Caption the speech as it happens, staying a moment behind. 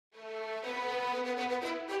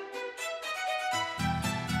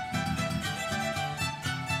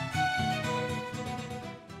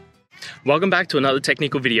Welcome back to another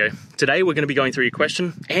technical video. Today we're going to be going through your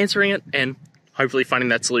question, answering it, and hopefully finding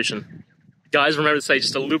that solution. Guys, remember to stay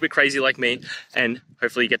just a little bit crazy like me, and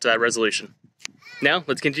hopefully you get to that resolution. Now,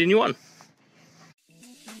 let's continue on.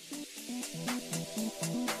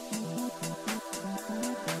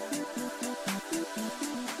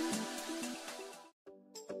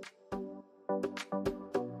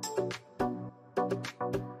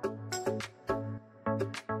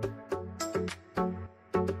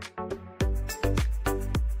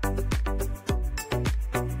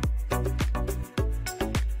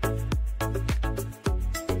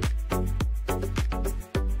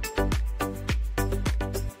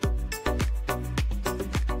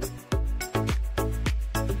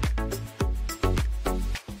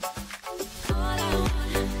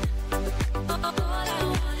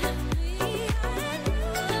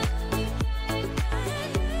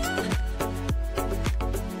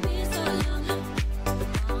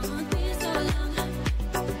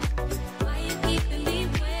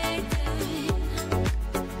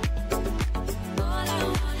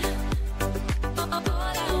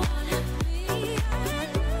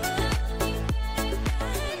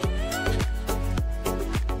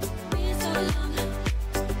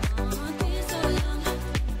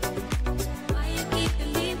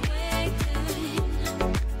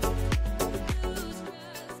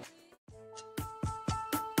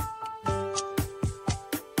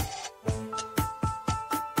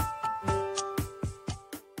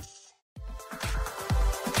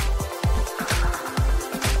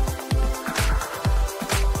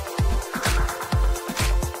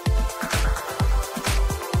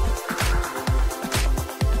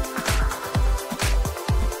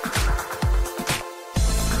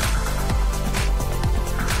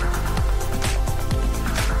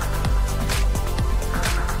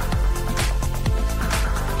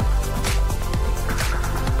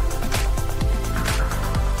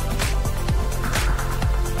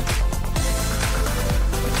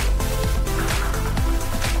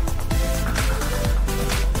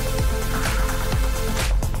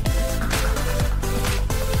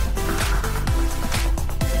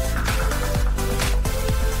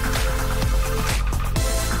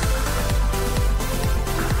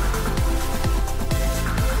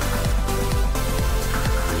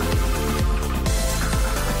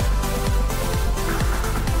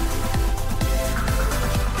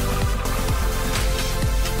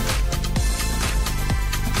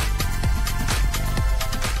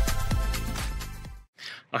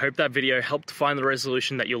 I hope that video helped find the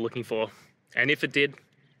resolution that you're looking for. And if it did,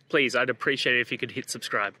 please, I'd appreciate it if you could hit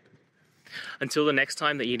subscribe. Until the next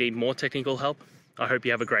time that you need more technical help, I hope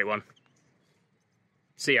you have a great one.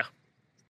 See ya.